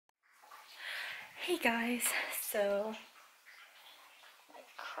Hey guys, so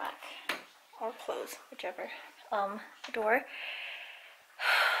crack or close, whichever, the door.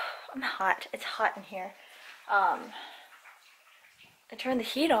 I'm hot. It's hot in here. I turned the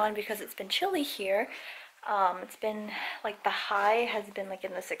heat on because it's been chilly here. It's been like the high has been like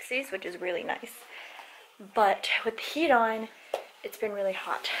in the 60s, which is really nice. But with the heat on, it's been really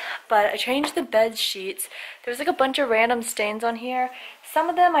hot. But I changed the bed sheets. There's like a bunch of random stains on here. Some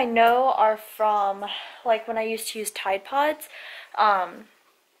of them I know are from like when I used to use Tide Pods.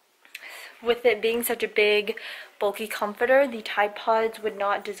 With it being such a big, bulky comforter, the Tide Pods would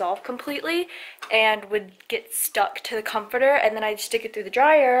not dissolve completely and would get stuck to the comforter, and then I'd stick it through the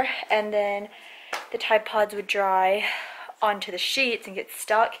dryer, and then the Tide Pods would dry onto the sheets and get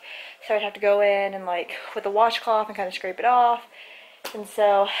stuck. So I'd have to go in and like with a washcloth and kind of scrape it off. And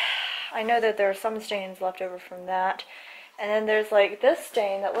so I know that there are some stains left over from that. And then there's like this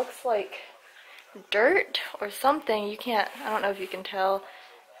stain that looks like dirt or something. I don't know if you can tell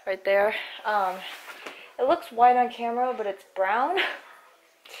right there. It looks white on camera, but it's brown.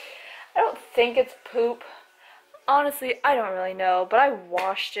 I don't think it's poop. Honestly, I don't really know, but I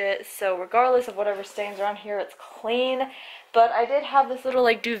washed it, so regardless of whatever stains are on here, it's clean. But I did have this little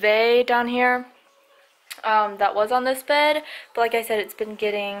like duvet down here that was on this bed, but like I said, it's been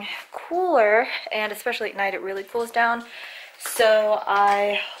getting cooler, and especially at night it really cools down. So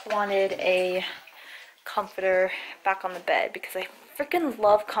I wanted a comforter back on the bed because I freaking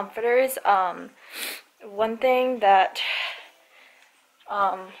love comforters. One thing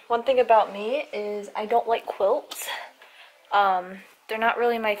about me is I don't like quilts. They're not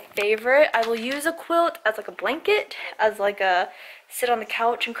really my favorite. I will use a quilt as like a blanket, as like a sit on the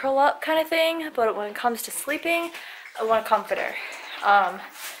couch and curl up kind of thing, but when it comes to sleeping, I want a comforter.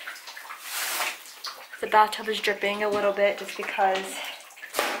 The bathtub is dripping a little bit just because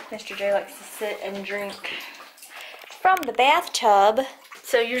Mr. J likes to sit and drink from the bathtub.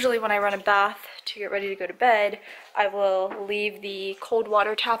 So usually when I run a bath to get ready to go to bed, I will leave the cold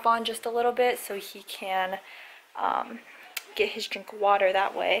water tap on just a little bit so he can get his drink of water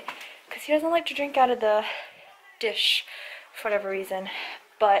that way, because he doesn't like to drink out of the dish for whatever reason.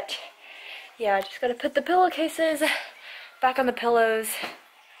 But yeah, I just gotta put the pillowcases back on the pillows,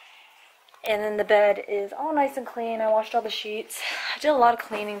 and then the bed is all nice and clean. I washed all the sheets. I did a lot of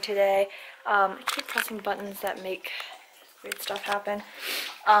cleaning today. I keep pressing buttons that make weird stuff happen.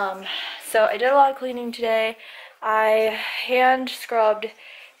 So I did a lot of cleaning today. I hand scrubbed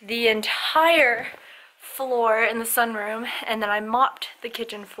the entire floor in the sunroom, and then I mopped the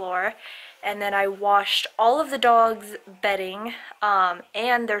kitchen floor, and then I washed all of the dogs' bedding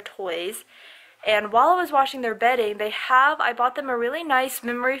and their toys. And while I was washing their bedding, I bought them a really nice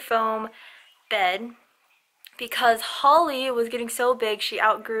memory foam bed because Holly was getting so big she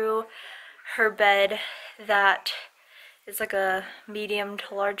outgrew her bed that is like a medium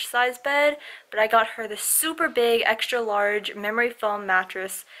to large size bed, but I got her the super big extra large memory foam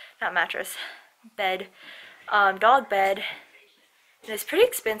bed, dog bed, and it's pretty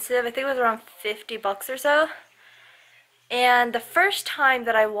expensive. I think it was around 50 bucks or so. And the first time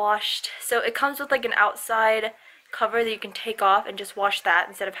that I washed, so it comes with like an outside cover that you can take off and just wash that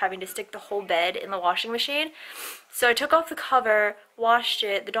instead of having to stick the whole bed in the washing machine. So I took off the cover, washed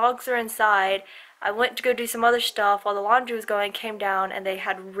it, the dogs are inside. I went to go do some other stuff while the laundry was going, came down, and they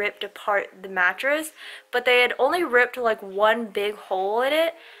had ripped apart the mattress, but they had only ripped like one big hole in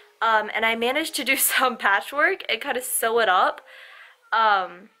it. And I managed to do some patchwork and kind of sew it up,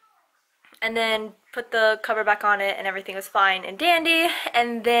 and then put the cover back on it, and everything was fine and dandy.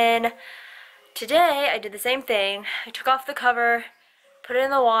 And then today I did the same thing. I took off the cover, put it in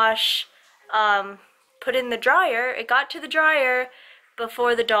the wash, put it in the dryer. It got to the dryer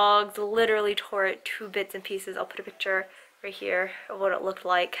before the dogs literally tore it to bits and pieces. I'll put a picture right here of what it looked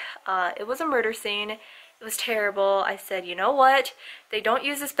like. It was a murder scene. It was terrible. I said, you know what? They don't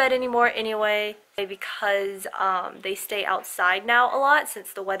use this bed anymore anyway because they stay outside now a lot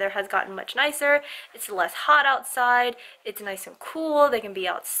since the weather has gotten much nicer. It's less hot outside. It's nice and cool. They can be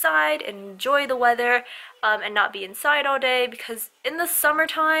outside and enjoy the weather and not be inside all day, because in the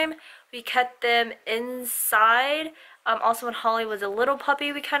summertime we kept them inside. Also when Holly was a little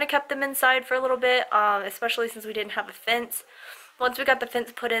puppy, we kind of kept them inside for a little bit, especially since we didn't have a fence. Once we got the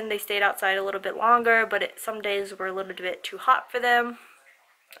fence put in, they stayed outside a little bit longer, but some days were a little bit too hot for them.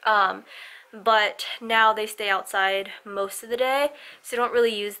 But now they stay outside most of the day, so they don't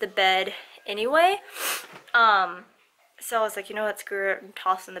really use the bed anyway. So I was like, you know what, screw it, I'm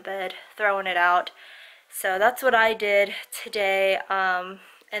tossing the bed, throwing it out. So that's what I did today.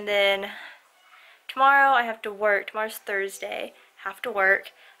 And then tomorrow I have to work. Tomorrow's Thursday. Have to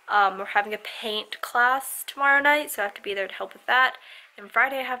work. We're having a paint class tomorrow night, so I have to be there to help with that. And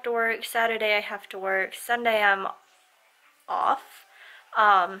Friday I have to work, Saturday I have to work, Sunday I'm off.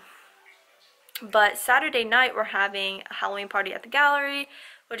 But Saturday night we're having a Halloween party at the gallery,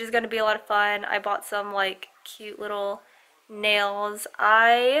 which is going to be a lot of fun. I bought some like cute little nails.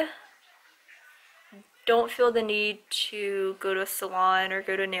 I don't feel the need to go to a salon or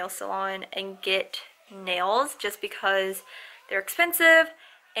go to a nail salon and get nails just because they're expensive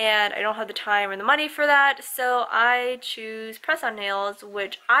and I don't have the time or the money for that. So I choose press-on nails,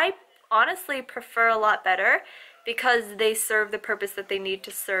 which I honestly prefer a lot better because they serve the purpose that they need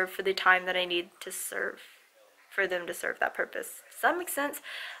to serve for the time that I need to serve for them to serve that purpose. Does that make sense?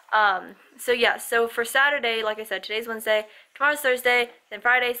 So yeah, so for Saturday, like I said, today's Wednesday, tomorrow's Thursday, then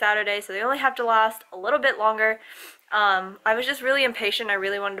Friday, Saturday, so they only have to last a little bit longer. I was just really impatient. I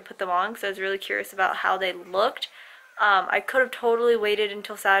really wanted to put them on because I was really curious about how they looked. I could have totally waited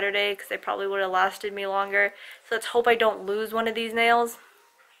until Saturday because they probably would have lasted me longer. So let's hope I don't lose one of these nails.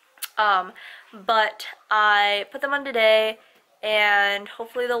 But I put them on today and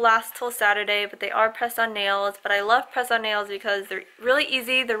hopefully they'll last till Saturday, but they are press-on nails. But I love press-on nails because they're really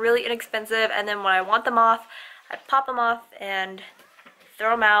easy, they're really inexpensive, and then when I want them off, I pop them off and throw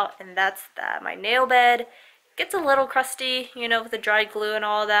them out, and that's that. My nail bed gets a little crusty, you know, with the dried glue and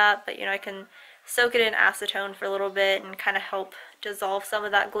all that, but you know, I can soak it in acetone for a little bit and kind of help dissolve some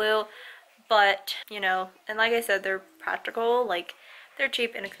of that glue. But, you know, and like I said, they're practical, like, they're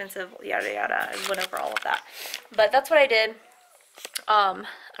cheap, inexpensive, yada yada, and went over all of that. But that's what I did. I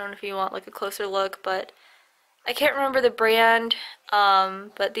don't know if you want like a closer look, but I can't remember the brand.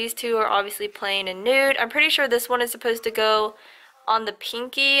 But these two are obviously plain and nude. I'm pretty sure this one is supposed to go on the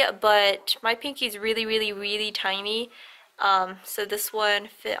pinky, but my pinky's really, really, really tiny. So this one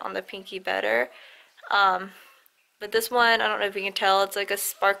fit on the pinky better. But this one, I don't know if you can tell, it's like a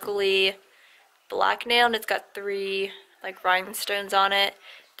sparkly black nail, and it's got 3 like rhinestones on it.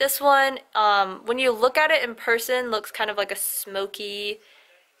 This one, when you look at it in person, looks kind of like a smoky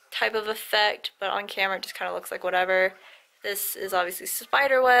type of effect, but on camera it just kind of looks like whatever. This is obviously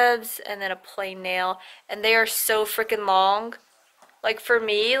spider webs and then a plain nail, and they are so freaking long. Like for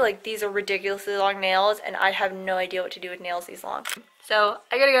me, like these are ridiculously long nails, and I have no idea what to do with nails these long. So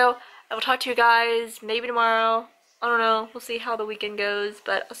I gotta go. I will talk to you guys maybe tomorrow. I don't know. We'll see how the weekend goes,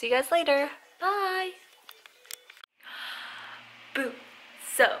 but I'll see you guys later. Bye. Boo.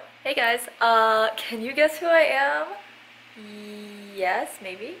 So, hey guys, can you guess who I am? Yes,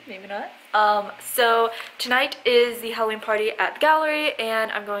 maybe, maybe not. So tonight is the Halloween party at the gallery,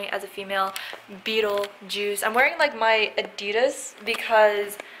 and I'm going as a female Beetlejuice. I'm wearing like my Adidas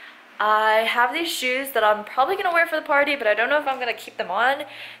because I have these shoes that I'm probably gonna wear for the party, but I don't know if I'm gonna keep them on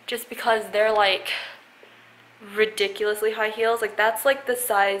just because they're like ridiculously high heels. Like that's like the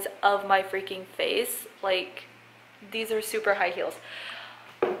size of my freaking face. Like these are super high heels.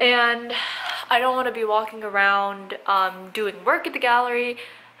 And I don't want to be walking around doing work at the gallery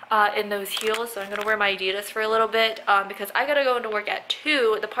in those heels, so I'm going to wear my Adidas for a little bit because I got to go into work at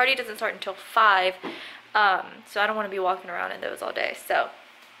 2. The party doesn't start until 5, so I don't want to be walking around in those all day. So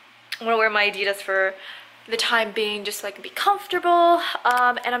I'm going to wear my Adidas for the time being just so I can be comfortable.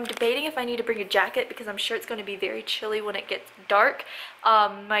 And I'm debating if I need to bring a jacket because I'm sure it's going to be very chilly when it gets dark.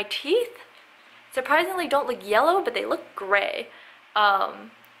 My teeth surprisingly don't look yellow, but they look gray.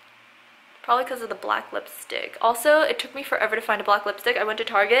 Probably because of the black lipstick. Also, it took me forever to find a black lipstick. I went to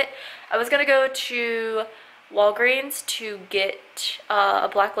Target. I was gonna go to Walgreens to get a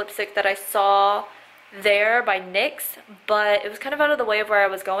black lipstick that I saw there by NYX, but it was kind of out of the way of where I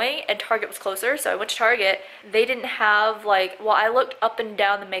was going, and Target was closer, so I went to Target. They didn't have like, well, I looked up and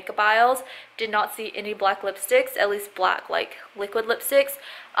down the makeup aisles, did not see any black lipsticks, at least black like liquid lipsticks.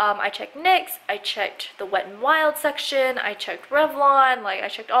 I checked NYX, I checked the Wet n Wild section, I checked Revlon, like I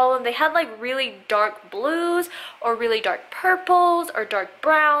checked all of them. They had like really dark blues or really dark purples or dark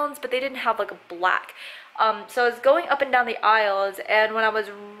browns, but they didn't have like a black. So I was going up and down the aisles, and when I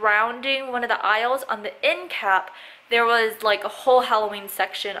was rounding one of the aisles on the end cap, there was like a whole Halloween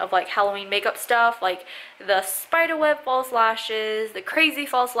section of like Halloween makeup stuff, like the spiderweb false lashes, the crazy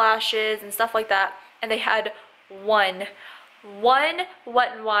false lashes, and stuff like that. And they had one Wet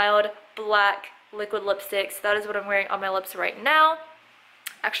n Wild black liquid lipstick. So that is what I'm wearing on my lips right now.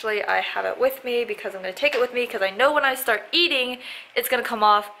 Actually, I have it with me because I'm going to take it with me because I know when I start eating, it's going to come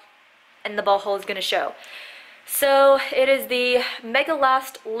off and the ball hole is going to show. So it is the Mega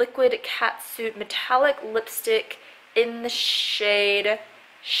Last Liquid Catsuit Metallic Lipstick in the shade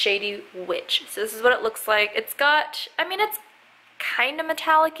Shady Witch. So this is what it looks like. It's got, I mean, it's kind of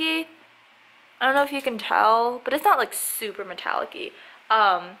metallic-y. I don't know if you can tell, but it's not like super metallic-y.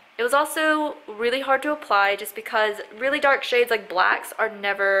 It was also really hard to apply just because really dark shades like blacks are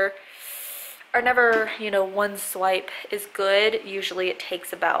never, you know, one swipe is good. Usually it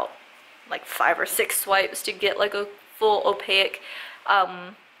takes about like 5 or 6 swipes to get like a full opaque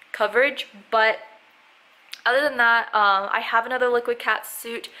coverage. But other than that, I have another Liquid Cat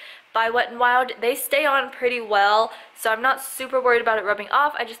suit by Wet n Wild. They stay on pretty well, so I'm not super worried about it rubbing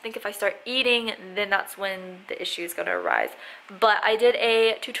off. I just think if I start eating, then that's when the issue is going to arise. But I did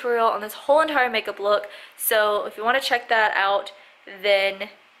a tutorial on this whole entire makeup look, so if you want to check that out, then,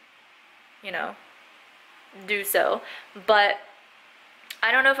 you know, do so. But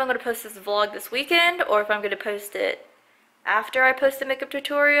I don't know if I'm going to post this vlog this weekend or if I'm going to post it after I post the makeup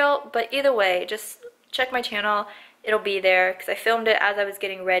tutorial, but either way, just check my channel. It'll be there because I filmed it as I was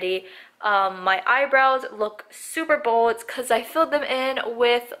getting ready. My eyebrows look super bold. It's because I filled them in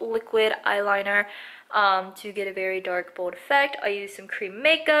with liquid eyeliner to get a very dark, bold effect. I used some cream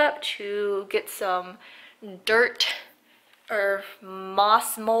makeup to get some dirt or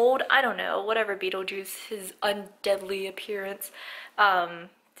moss mold, I don't know, whatever Beetlejuice, his undeadly appearance. To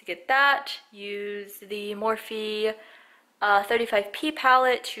get that, use the Morphe 35P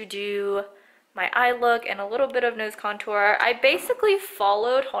palette to do my eye look and a little bit of nose contour. I basically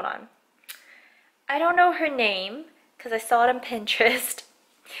followed, hold on, I don't know her name because I saw it on Pinterest,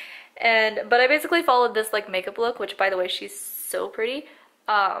 but I basically followed this like makeup look, which by the way, she's so pretty.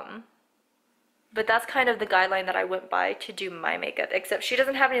 But that's kind of the guideline that I went by to do my makeup, except she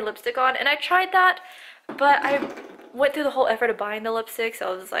doesn't have any lipstick on, and I tried that, but I went through the whole effort of buying the lipstick,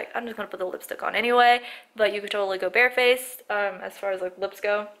 so I was like, I'm just gonna put the lipstick on anyway. But you could totally go barefaced as far as like lips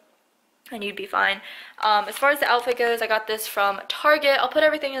go, and you'd be fine. As far as the outfit goes, I got this from Target. I'll put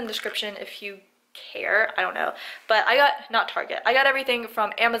everything in the description if you care, I don't know, but I got, not Target, I got everything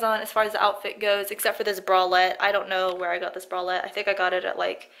from Amazon as far as the outfit goes, except for this bralette. I don't know where I got this bralette. I think I got it at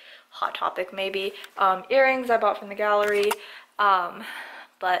like Hot Topic maybe. Earrings I bought from the gallery,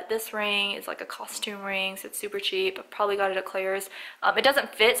 but this ring is like a costume ring, so it's super cheap. I probably got it at Claire's. It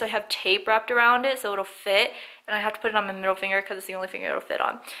doesn't fit, so I have tape wrapped around it so it'll fit, and I have to put it on my middle finger because it's the only finger it'll fit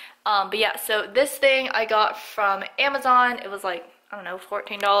on. But yeah, so this thing I got from Amazon. It was like, I don't know,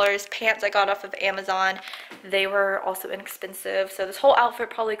 $14. Pants I got off of Amazon. They were also inexpensive, so this whole outfit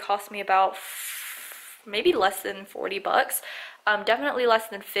probably cost me about maybe less than 40 bucks. Definitely less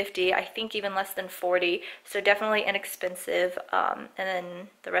than 50, I think even less than 40, so definitely inexpensive, and then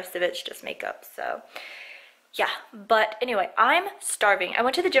the rest of it's just makeup, so yeah. But anyway, I'm starving. I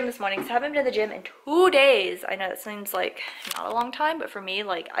went to the gym this morning, so I haven't been to the gym in 2 days. I know that seems like not a long time, but for me,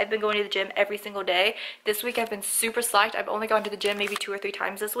 like, I've been going to the gym every single day. This week I've been super slacked. I've only gone to the gym maybe 2 or 3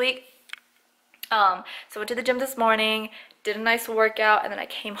 times this week. So I went to the gym this morning, did a nice workout, and then I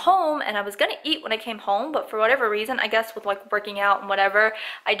came home, and I was gonna eat when I came home, but for whatever reason, I guess with like working out and whatever,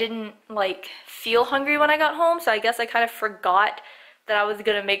 I didn't like feel hungry when I got home, so I guess I kind of forgot that I was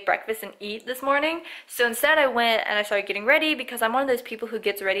gonna make breakfast and eat this morning. So instead I went and I started getting ready, because I'm one of those people who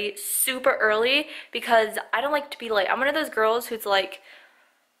gets ready super early because I don't like to be late. I'm one of those girls who's like,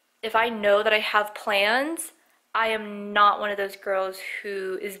 if I know that I have plans, I am not one of those girls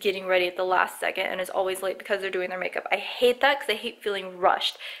who is getting ready at the last second and is always late because they're doing their makeup. I hate that because I hate feeling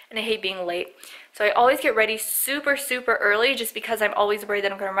rushed and I hate being late. So I always get ready super, super early just because I'm always worried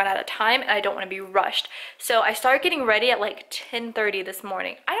that I'm going to run out of time and I don't want to be rushed. So I started getting ready at like 10:30 this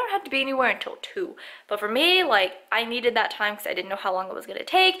morning. I don't have to be anywhere until 2. But for me, like, I needed that time because I didn't know how long it was going to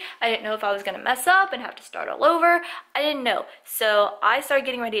take. I didn't know if I was going to mess up and have to start all over. I didn't know. So I started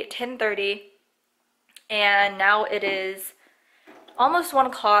getting ready at 10:30. And now it is almost 1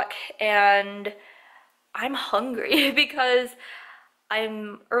 o'clock and I'm hungry because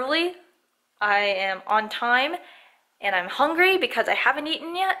I'm early, I am on time, and I'm hungry because I haven't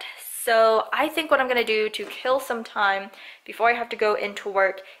eaten yet. So I think what I'm gonna do to kill some time before I have to go into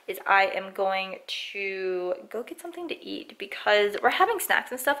work is I am going to go get something to eat, because we're having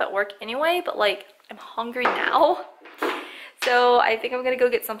snacks and stuff at work anyway, but like, I'm hungry now. So I think I'm gonna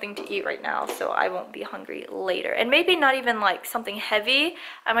go get something to eat right now so I won't be hungry later. And maybe not even like something heavy.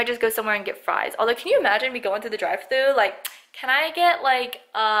 I might just go somewhere and get fries. Although, can you imagine me going through the drive-thru? Like, can I get like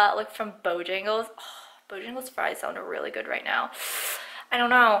from Bojangles? Oh, Bojangles fries sound really good right now. I don't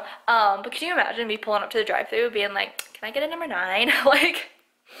know. But can you imagine me pulling up to the drive-thru being like, can I get a number 9? Like,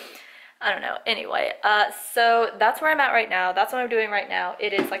 I don't know. Anyway, so that's where I'm at right now. That's what I'm doing right now.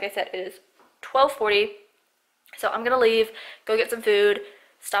 It is, like I said, it is 12:40. So I'm gonna leave, go get some food,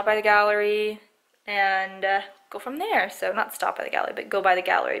 stop by the gallery, and go from there. So not stop by the gallery, but go by the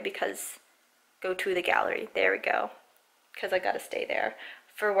gallery, because go to the gallery. There we go. Because I gotta stay there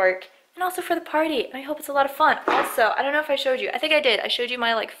for work. and also for the party. And I hope it's a lot of fun. Also, I don't know if I showed you. I think I did. I showed you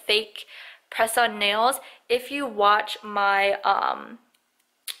my like fake press-on nails. If you watch my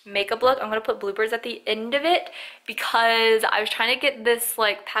makeup look, I'm gonna put bloopers at the end of it because I was trying to get this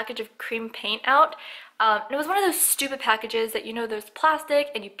like package of cream paint out. And it was one of those stupid packages that, you know, there's plastic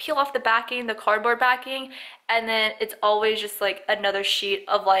and you peel off the backing, the cardboard backing, and then it's always just like another sheet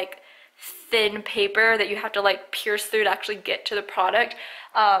of like thin paper that you have to like pierce through to actually get to the product.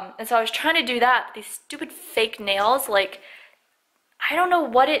 And so I was trying to do that, but these stupid fake nails, like, I don't know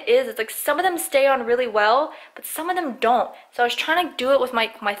what it is. It's like some of them stay on really well, but some of them don't. So I was trying to do it with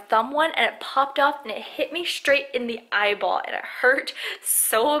my thumb one, and it popped off and it hit me straight in the eyeball, and it hurt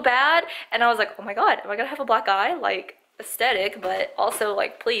so bad. And I was like, oh my god, am I gonna have a black eye? Like, aesthetic, but also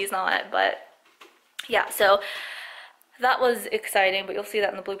like, please not. But yeah, so that was exciting, but you'll see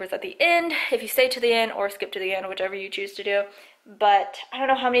that in the bloopers at the end if you stay to the end or skip to the end, whichever you choose to do. But I don't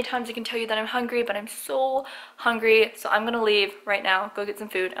know how many times I can tell you that I'm hungry, but I'm so hungry, so I'm gonna leave right now, go get some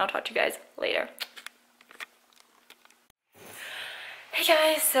food, and I'll talk to you guys later. Hey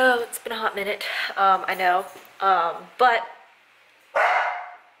guys, so it's been a hot minute, I know, but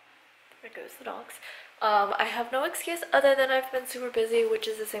there goes the dogs. I have no excuse other than I've been super busy, which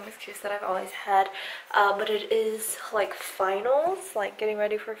is the same excuse that I've always had, but it is like finals, like getting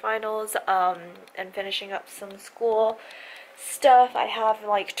ready for finals, and finishing up some school stuff. I have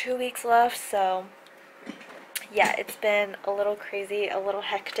like 2 weeks left, so yeah, it's been a little crazy, a little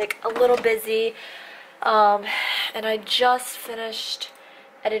hectic, a little busy, and I just finished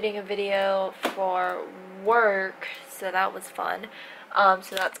editing a video for work, so that was fun.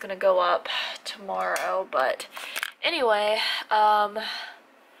 So that's gonna go up tomorrow, but anyway, oh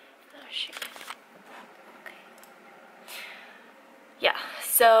shoot. Okay. Yeah,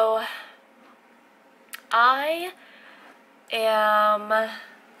 so I am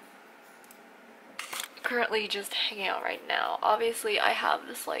currently just hanging out right now. Obviously, I have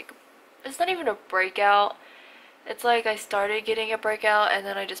this like, it's not even a breakout. It's like I started getting a breakout and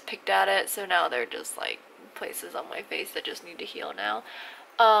then I just picked at it, so now they're just like places on my face that just need to heal now.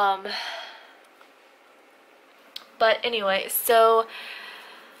 But anyway, so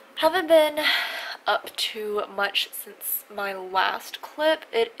haven't been up to much since my last clip.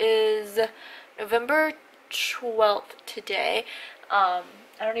 It is November 12th today. I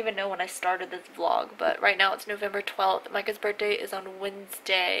don't even know when I started this vlog, but right now it's November 12th. Micah's birthday is on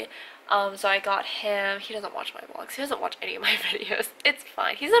Wednesday. So I got him, he doesn't watch my vlogs, he doesn't watch any of my videos, it's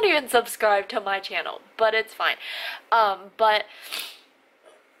fine, he's not even subscribed to my channel, but it's fine,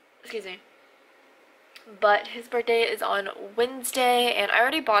 excuse me, but his birthday is on Wednesday, and I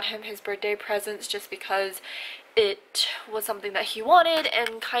already bought him his birthday presents just because it was something that he wanted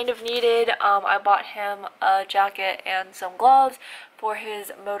and kind of needed. I bought him a jacket and some gloves for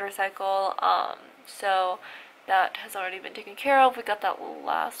his motorcycle, so that has already been taken care of. We got that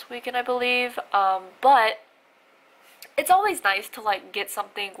last weekend, I believe, but it's always nice to like get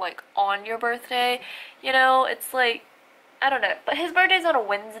something like on your birthday, you know. It's like, I don't know, but his birthday's on a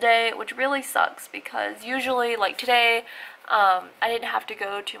Wednesday, which really sucks because usually, like today, I didn't have to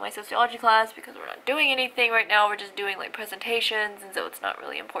go to my sociology class because we're not doing anything right now. We're just doing like presentations, and so it's not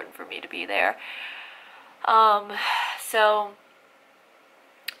really important for me to be there. So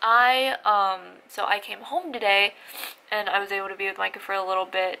I came home today and I was able to be with Micah for a little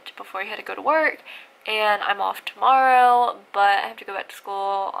bit before he had to go to work, and I'm off tomorrow, but I have to go back to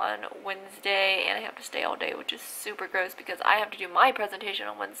school on Wednesday and I have to stay all day, which is super gross because I have to do my presentation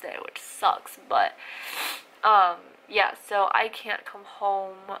on Wednesday, which sucks. But yeah, so I can't come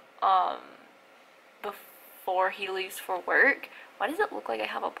home before he leaves for work. Why does it look like I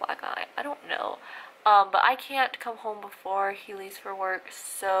have a black eye? I don't know. But I can't come home before he leaves for work,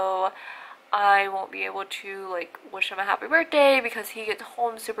 so I won't be able to like wish him a happy birthday because he gets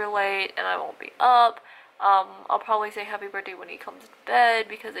home super late and I won't be up. I'll probably say happy birthday when he comes to bed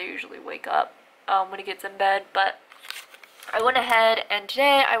because I usually wake up when he gets in bed. But I went ahead and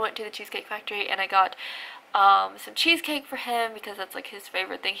today I went to the Cheesecake Factory and I got some cheesecake for him because that's like his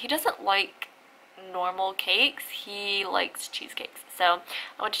favorite thing. He doesn't like normal cakes, he likes cheesecakes. So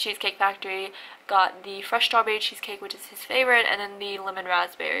I went to Cheesecake Factory, got the fresh strawberry cheesecake, which is his favorite, and then the lemon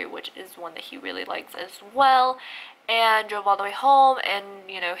raspberry, which is one that he really likes as well, and drove all the way home and,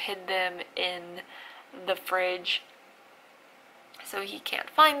 you know, hid them in the fridge so he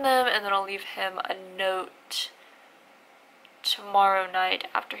can't find them, and then I'll leave him a note tomorrow night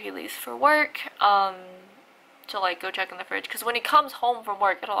after he leaves for work to like go check in the fridge, because when he comes home from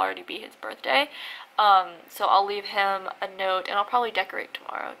work it'll already be his birthday. So I'll leave him a note, and I'll probably decorate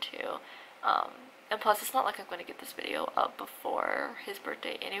tomorrow too. And plus, it's not like I'm going to get this video up before his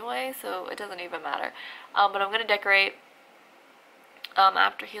birthday anyway, so it doesn't even matter. But I'm going to decorate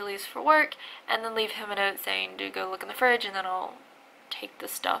after he leaves for work, and then leave him a note saying to go look in the fridge, and then I'll take the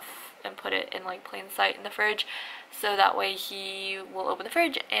stuff and put it in like plain sight in the fridge, so that way he will open the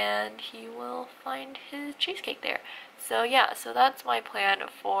fridge and he will find his cheesecake there. So yeah, so that's my plan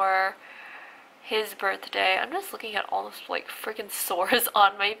for his birthday. I'm just looking at all this like freaking sores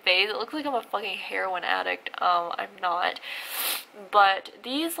on my face. It looks like I'm a fucking heroin addict. I'm not. But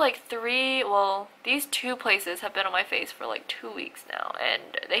these like these 2 places have been on my face for like 2 weeks now,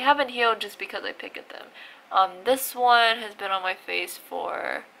 and they haven't healed just because I picked at them. This one has been on my face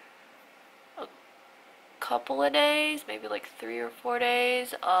for a couple of days, maybe like 3 or 4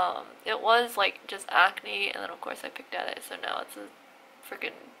 days. It was like just acne, and then of course I picked at it, so now it's a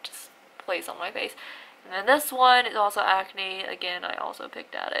freaking just place on my face. And then this one is also acne. Again, I also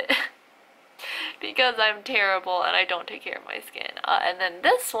picked at it because I'm terrible and I don't take care of my skin. And then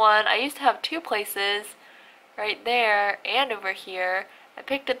this one, I used to have 2 places right there and over here. I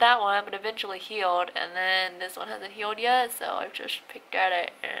picked at that one, but eventually healed, and then this one hasn't healed yet, so I've just picked at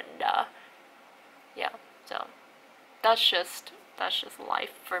it, and yeah, so that's just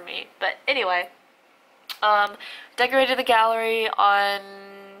life for me. But anyway, decorated the gallery on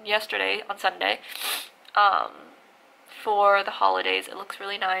Sunday, for the holidays. It looks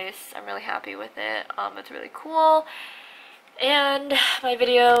really nice. I'm really happy with it. It's really cool, and my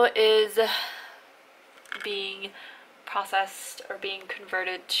video is being processed or being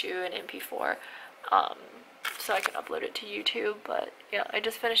converted to an MP4, so I can upload it to YouTube. But yeah, I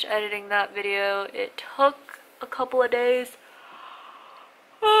just finished editing that video. It took a couple of days.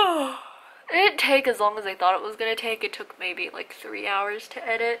 It didn't take as long as I thought it was gonna take. It took maybe like 3 hours to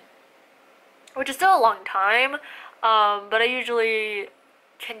edit, which is still a long time, but I usually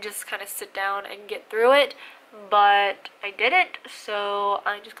can just kind of sit down and get through it, but I didn't, so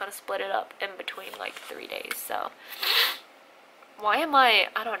I just kind of split it up in between like 3 days. So why am I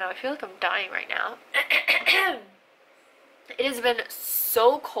don't know, I feel like I'm dying right now. It has been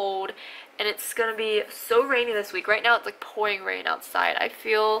so cold, and it's gonna be so rainy this week. Right now it's like pouring rain outside. I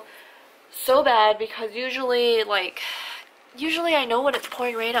feel so bad because usually I know when it's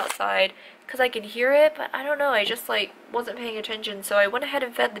pouring rain outside because I can hear it, but I don't know, I just like wasn't paying attention, so I went ahead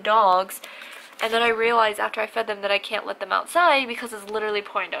and fed the dogs, and then I realized after I fed them that I can't let them outside because it's literally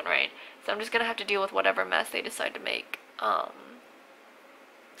pouring down rain. So I'm just gonna have to deal with whatever mess they decide to make,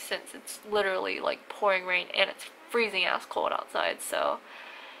 since it's literally like pouring rain and it's freezing ass cold outside. So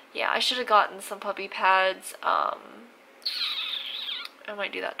yeah, I should have gotten some puppy pads. I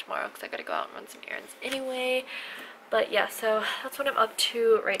might do that tomorrow because I gotta go out and run some errands anyway. But yeah, so that's what I'm up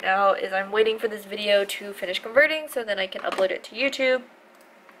to right now, is I'm waiting for this video to finish converting so then I can upload it to YouTube.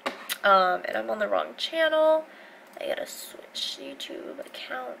 And I'm on the wrong channel. I gotta switch YouTube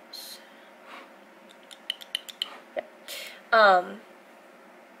accounts. Yeah.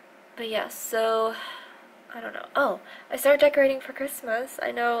 But yeah, so I don't know. Oh, I started decorating for Christmas.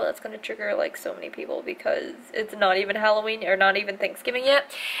 I know that's going to trigger like so many people because it's not even Halloween or not even Thanksgiving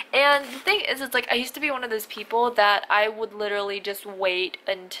yet. And the thing is, it's like I used to be one of those people that I would literally just wait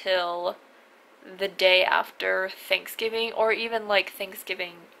until the day after Thanksgiving, or even like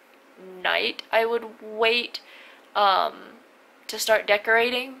Thanksgiving night. I would wait to start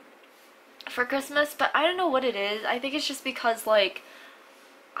decorating for Christmas, but I don't know what it is. I think it's just because like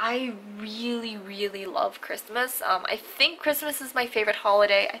I really, really love Christmas. I think Christmas is my favorite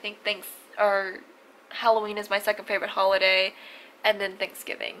holiday. I think Halloween is my second favorite holiday, and then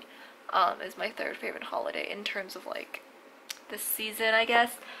Thanksgiving is my third favorite holiday in terms of like this season, I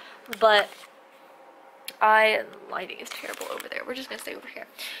guess. But lighting is terrible over there. We're just gonna stay over here.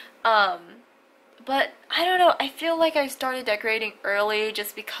 But I don't know. I feel like I started decorating early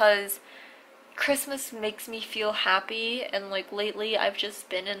just because Christmas makes me feel happy, and like lately I've just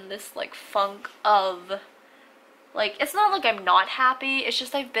been in this like funk of like, it's not like I'm not happy, it's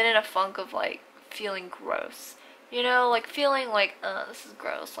just I've been in a funk of like feeling gross, you know, like feeling like this is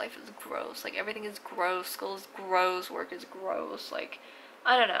gross, life is gross, like everything is gross, school is gross, work is gross, like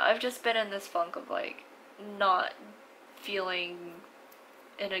I don't know, I've just been in this funk of like not feeling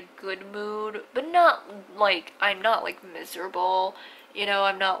in a good mood, but not like, I'm not like miserable, you know,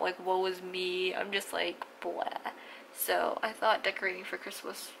 I'm not like woe is me, I'm just like blah. So I thought decorating for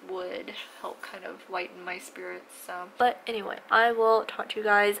Christmas would help kind of lighten my spirits. So, but anyway, I will talk to you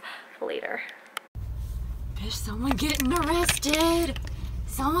guys later. There's someone getting arrested.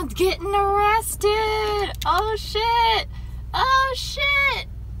 Someone's getting arrested. Oh shit. Oh shit.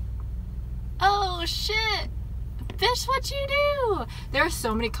 Oh shit. Bitch, what you do? There are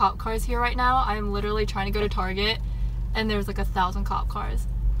so many cop cars here right now. I'm literally trying to go to Target and there's like 1,000 cop cars.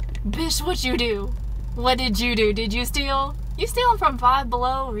 Bitch, what you do? What did you do? Did you steal? You stealing from Five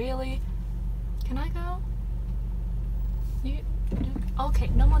Below? Really? Can I go? Okay,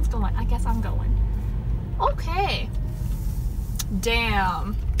 no one's going. I guess I'm going. Okay.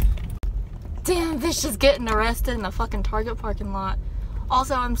 Damn. Damn, bitch is getting arrested in the fucking Target parking lot.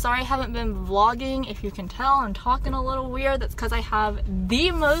 Also, I'm sorry I haven't been vlogging. If you can tell, I'm talking a little weird. That's because I have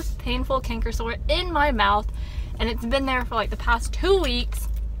the most painful canker sore in my mouth. And it's been there for like the past 2 weeks.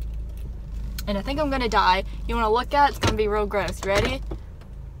 And I think I'm gonna die. You wanna look at it? It's gonna be real gross. You ready?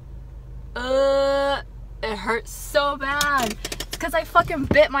 It hurts so bad. It's because I fucking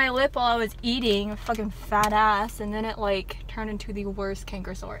bit my lip while I was eating. Fucking fat ass. And then it like turned into the worst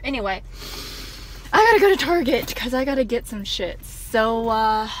canker sore. Anyway. I gotta go to Target because I gotta get some shit. So,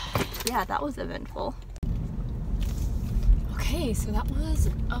 yeah, that was eventful. Okay, so that was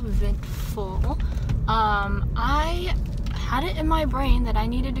eventful. I had it in my brain that I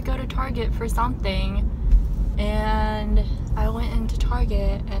needed to go to Target for something, and I went into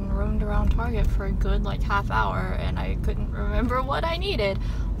Target and roamed around Target for a good like half hour, and I couldn't remember what I needed.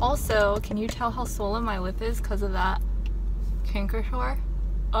 Also, can you tell how swollen my lip is because of that canker sore?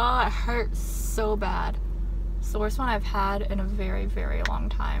 Oh, it hurts so bad. It's the worst one I've had in a very, very long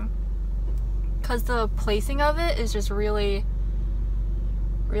time. Because the placing of it is just really,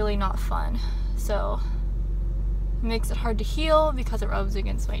 really not fun. So, it makes it hard to heal because it rubs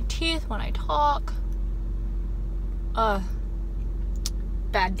against my teeth when I talk. Bad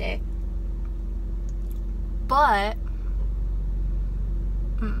day. But,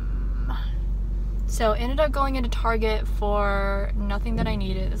 so ended up going into Target for nothing that I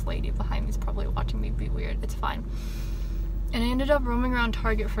needed. This lady behind me is probably watching me be weird. It's fine. And I ended up roaming around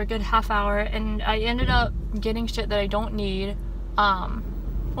Target for a good half hour, and I ended up getting shit that I don't need.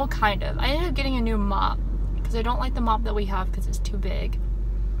 Well, kind of. I ended up getting a new mop because I don't like the mop that we have because it's too big.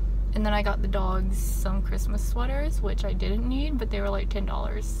 And then I got the dogs some Christmas sweaters, which I didn't need, but they were like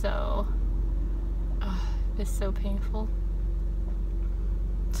 $10. So, it's so painful.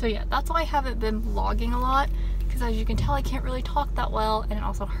 So yeah, that's why I haven't been vlogging a lot, because as you can tell I can't really talk that well, and it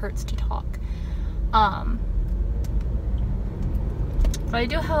also hurts to talk. But I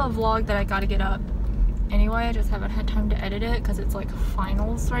do have a vlog that I gotta get up anyway. I just haven't had time to edit it because it's like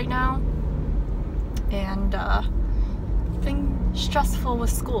finals right now, and been stressful with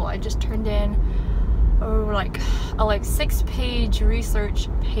school. I just turned in like a 6-page research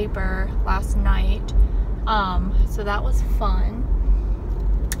paper last night, so that was fun.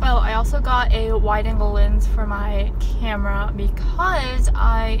 Oh, I also got a wide-angle lens for my camera because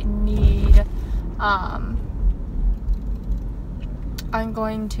I need, I'm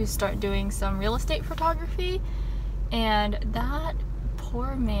going to start doing some real estate photography, and that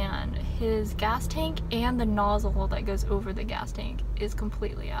poor man, his gas tank and the nozzle that goes over the gas tank is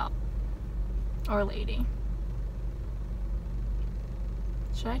completely out. Or lady.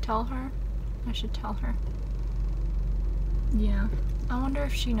 Should I tell her? I should tell her. Yeah. I wonder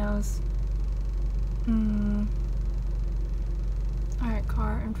if she knows. Alright,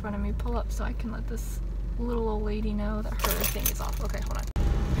 car in front of me, pull up so I can let this little old lady know that her thing is off. Okay, hold on.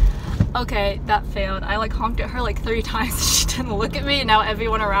 Okay, that failed. I like honked at her like 3 times and she didn't look at me, and now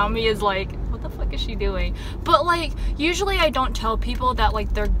everyone around me is like, what the fuck is she doing? But like, usually I don't tell people that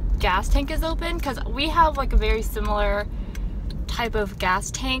like their gas tank is open, because we have like a very similar type of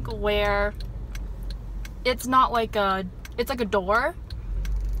gas tank where it's not like a, it's like a door,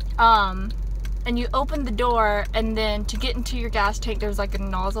 and you open the door, and then to get into your gas tank there's like a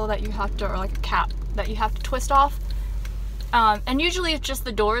nozzle that you have to, or like a cap that you have to twist off, and usually if just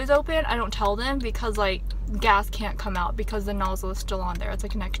the door is open, I don't tell them, because like gas can't come out because the nozzle is still on there. It's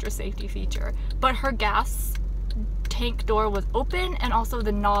like an extra safety feature. But her gas tank door was open, and also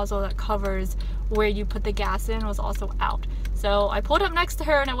the nozzle that covers where you put the gas in was also out. So I pulled up next to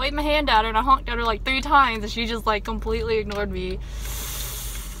her and I waved my hand at her and I honked at her like 3 times, and she just like completely ignored me.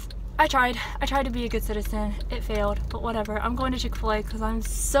 I tried to be a good citizen. It failed, but whatever. I'm going to Chick-fil-A because I'm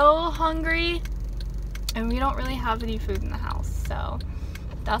so hungry and we don't really have any food in the house. So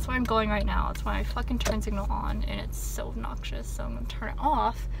that's where I'm going right now. It's when I fucking turn signal on and it's so obnoxious, so I'm gonna turn it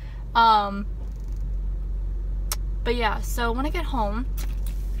off. But yeah, so when I get home,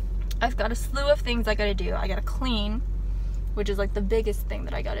 I've got a slew of things I gotta do. I gotta clean, which is like the biggest thing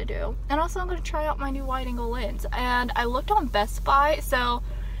that I gotta do. And also I'm gonna try out my new wide-angle lens. And I looked on Best Buy, so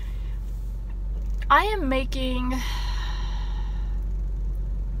I am making,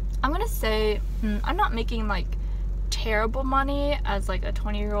 I'm gonna say, I'm not making like terrible money as like a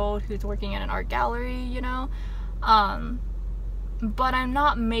 20-year-old who's working in an art gallery, you know. But I'm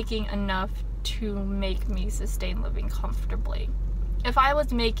not making enough to make me sustain living comfortably. If I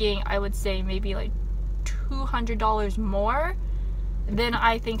was making, I would say maybe like $200 more, then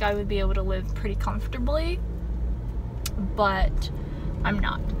I think I would be able to live pretty comfortably, but I'm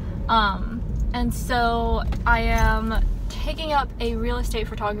not. And so I am taking up a real estate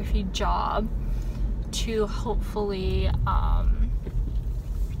photography job to hopefully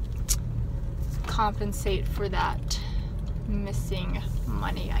compensate for that missing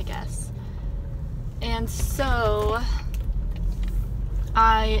money, I guess. And so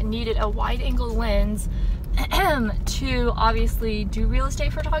I needed a wide angle lens to obviously do real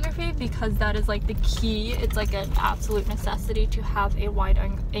estate photography, because that is like the key. It's like an absolute necessity to have a wide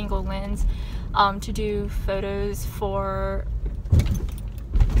angle lens to do photos for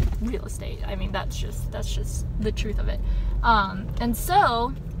real estate. I mean, that's just the truth of it. And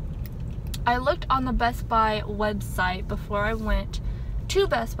so I looked on the Best Buy website before I went to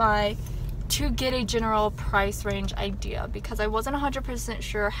Best Buy to get a general price range idea, because I wasn't 100%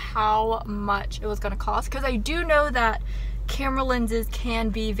 sure how much it was going to cost, because I do know that camera lenses can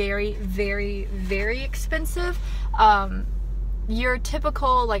be very, very, very expensive. Your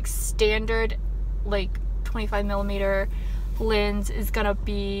typical like standard like 25mm lens is gonna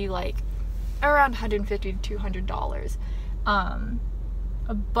be like around $150 to $200,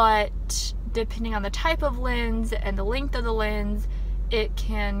 but depending on the type of lens and the length of the lens, it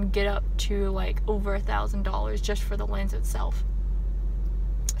can get up to like over $1,000 just for the lens itself.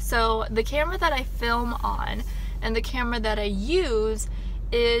 So the camera that I film on and the camera that I use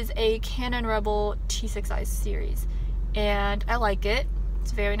is a Canon Rebel T6i series, and I like it.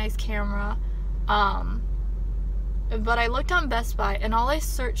 It's a very nice camera. But I looked on Best Buy and all I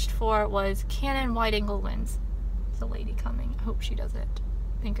searched for was Canon wide angle lens. There's a lady coming. I hope she doesn't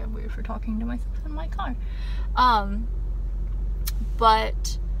think I'm weird for talking to myself in my car.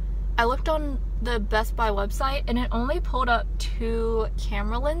 But I looked on the Best Buy website and it only pulled up 2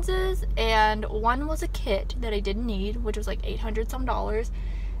 camera lenses, and one was a kit that I didn't need, which was like $800 some,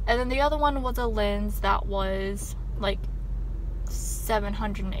 and then the other one was a lens that was like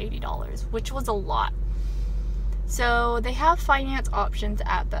 $780, which was a lot. So they have finance options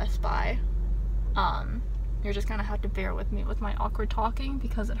at Best Buy. You're just gonna have to bear with me with my awkward talking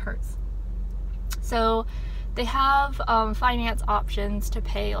because it hurts. So they have finance options to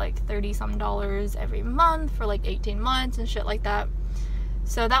pay like $30 some every month for like 18 months and shit like that.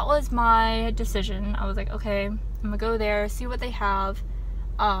 So that was my decision. I was like, okay, I'm gonna go there, see what they have,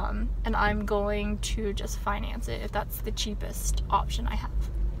 and I'm going to just finance it if that's the cheapest option I have.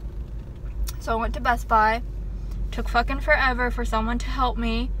 So I went to Best Buy. Took fucking forever for someone to help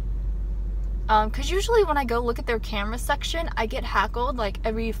me. Because usually when I go look at their camera section, I get heckled like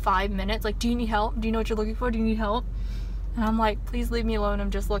every 5 minutes. Like, do you need help? Do you know what you're looking for? Do you need help? And I'm like, please leave me alone.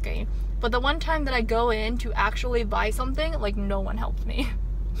 I'm just looking. But the one time that I go in to actually buy something, like no one helped me.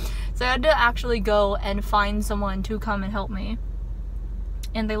 So I had to actually go and find someone to come and help me.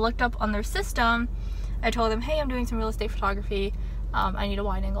 And they looked up on their system. I told them, hey, I'm doing some real estate photography. I need a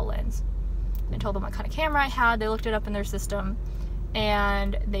wide angle lens. I told them what kind of camera I had. They looked it up in their system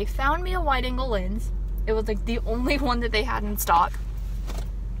and they found me a wide angle lens. It was like the only one that they had in stock,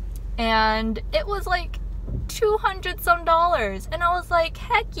 and it was like $200 some, and I was like,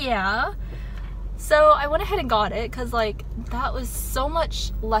 heck yeah. So I went ahead and got it because like that was so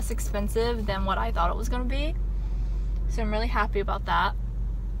much less expensive than what I thought it was gonna be. So I'm really happy about that.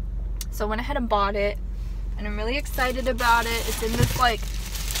 So I went ahead and bought it, and I'm really excited about it. It's in this like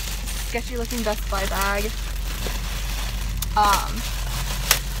sketchy looking Best Buy bag.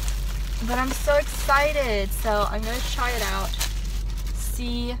 But I'm so excited. So I'm gonna try it out,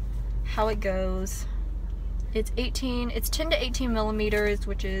 see how it goes. It's 10 to 18 millimeters,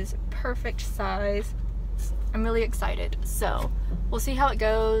 which is perfect size. I'm really excited. So we'll see how it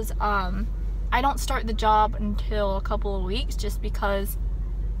goes. I don't start the job until a couple of weeks just because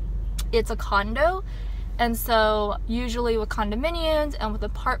it's a condo. And so usually with condominiums and with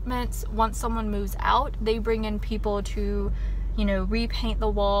apartments, once someone moves out, they bring in people to, you know, repaint the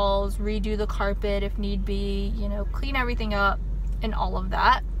walls, redo the carpet if need be, you know, clean everything up and all of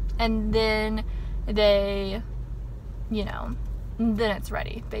that. And then they, you know, then it's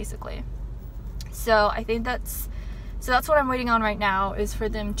ready basically. So I think that's what I'm waiting on right now, is for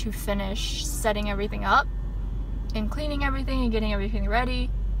them to finish setting everything up and cleaning everything and getting everything ready.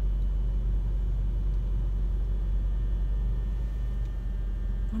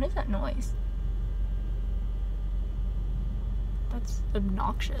 What is that noise? That's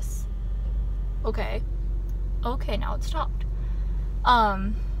obnoxious. Okay. Okay, now it's stopped.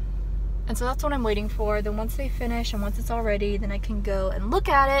 And And so that's what I'm waiting for. Then once they finish and once it's all ready, then I can go and look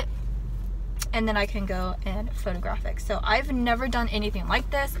at it, and then I can go and photograph it. So I've never done anything like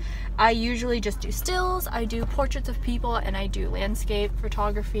this. I usually just do stills, I do portraits of people, and I do landscape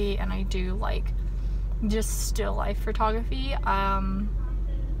photography, and I do like just still life photography,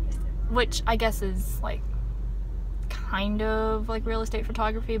 which I guess is like kind of like real estate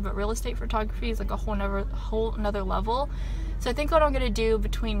photography, but real estate photography is like a whole nother level. So I think what I'm gonna do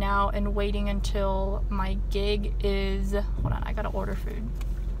between now and waiting until my gig is, hold on, I gotta order food.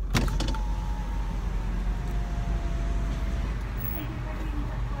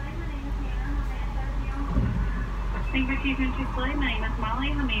 Thank you for choosing Chick-fil-A. My name is Molly.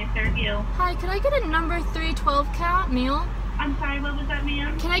 How may I serve you? Hi, can I get a number 3 12 count meal? I'm sorry, what was that,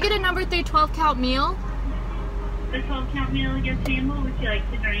 ma'am? Can I get a number 3 12 count meal? The 12 count meal, yes, ma'am. What would you like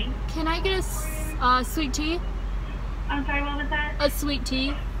to drink? Can I get a sweet tea? I'm sorry, what was that? A sweet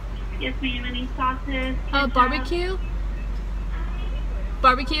tea. Yes, ma'am. Any sauces? Barbecue?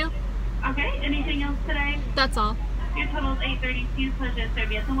 Barbecue? Okay. Anything else today? That's all. Your total is $8.32. Pleasure to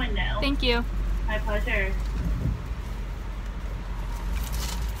serve you at the window. Thank you. My pleasure.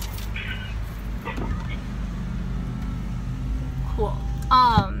 Cool.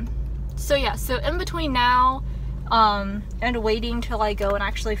 So yeah, so in between now and waiting till I go and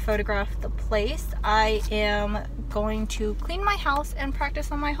actually photograph the place, I am going to clean my house and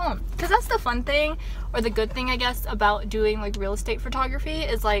practice on my home. Because that's the fun thing, or the good thing I guess, about doing like real estate photography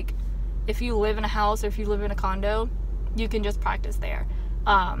is like if you live in a house or if you live in a condo, you can just practice there.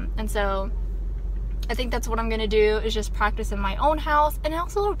 And so I think that's what I'm gonna do, is just practice in my own house. And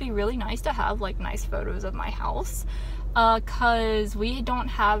also it would be really nice to have like nice photos of my house, cause we don't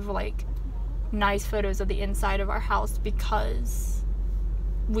have like nice photos of the inside of our house because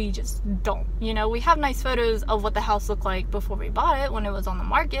we just don't, you know. We have nice photos of what the house looked like before we bought it when it was on the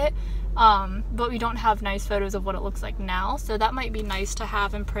market, but we don't have nice photos of what it looks like now. So that might be nice to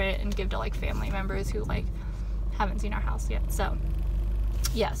have and print and give to like family members who like haven't seen our house yet. So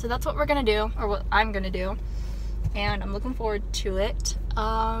yeah, so that's what we're gonna do, or what I'm gonna do, and I'm looking forward to it.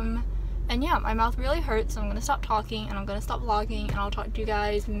 And yeah, my mouth really hurts, so I'm gonna stop talking and I'm gonna stop vlogging, and I'll talk to you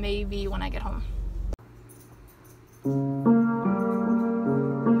guys maybe when I get home.